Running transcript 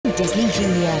Disney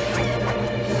Junior.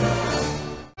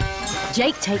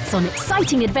 Jake takes on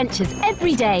exciting adventures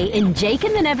every day in Jake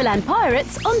and the Neverland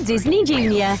Pirates on Disney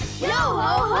Junior. Yo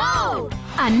ho ho!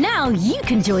 And now you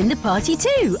can join the party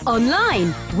too,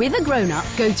 online. With a grown-up,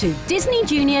 go to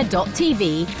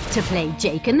disneyjunior.tv to play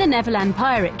Jake and the Neverland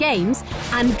Pirate games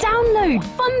and download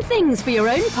fun things for your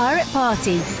own pirate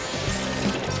party.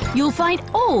 You'll find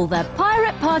all the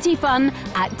Pirate Party fun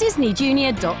at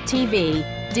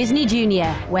disneyjunior.tv. Disney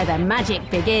Junior, where the magic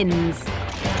begins.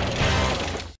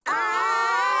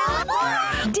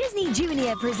 Disney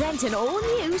Junior present an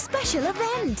all-new special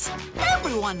event.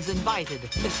 Everyone's invited,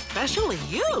 especially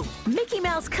you. Mickey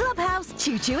Mouse Clubhouse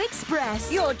Choo Choo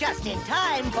Express. You're just in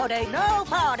time for the no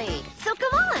party. So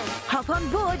come on, hop on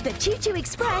board the Choo Choo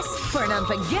Express for an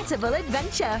unforgettable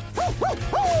adventure.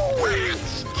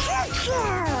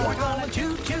 We're going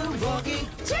choo-choo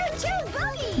boogie.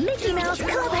 Mickey Mouse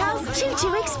Clubhouse Choo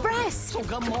Choo Express So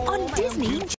come on Disney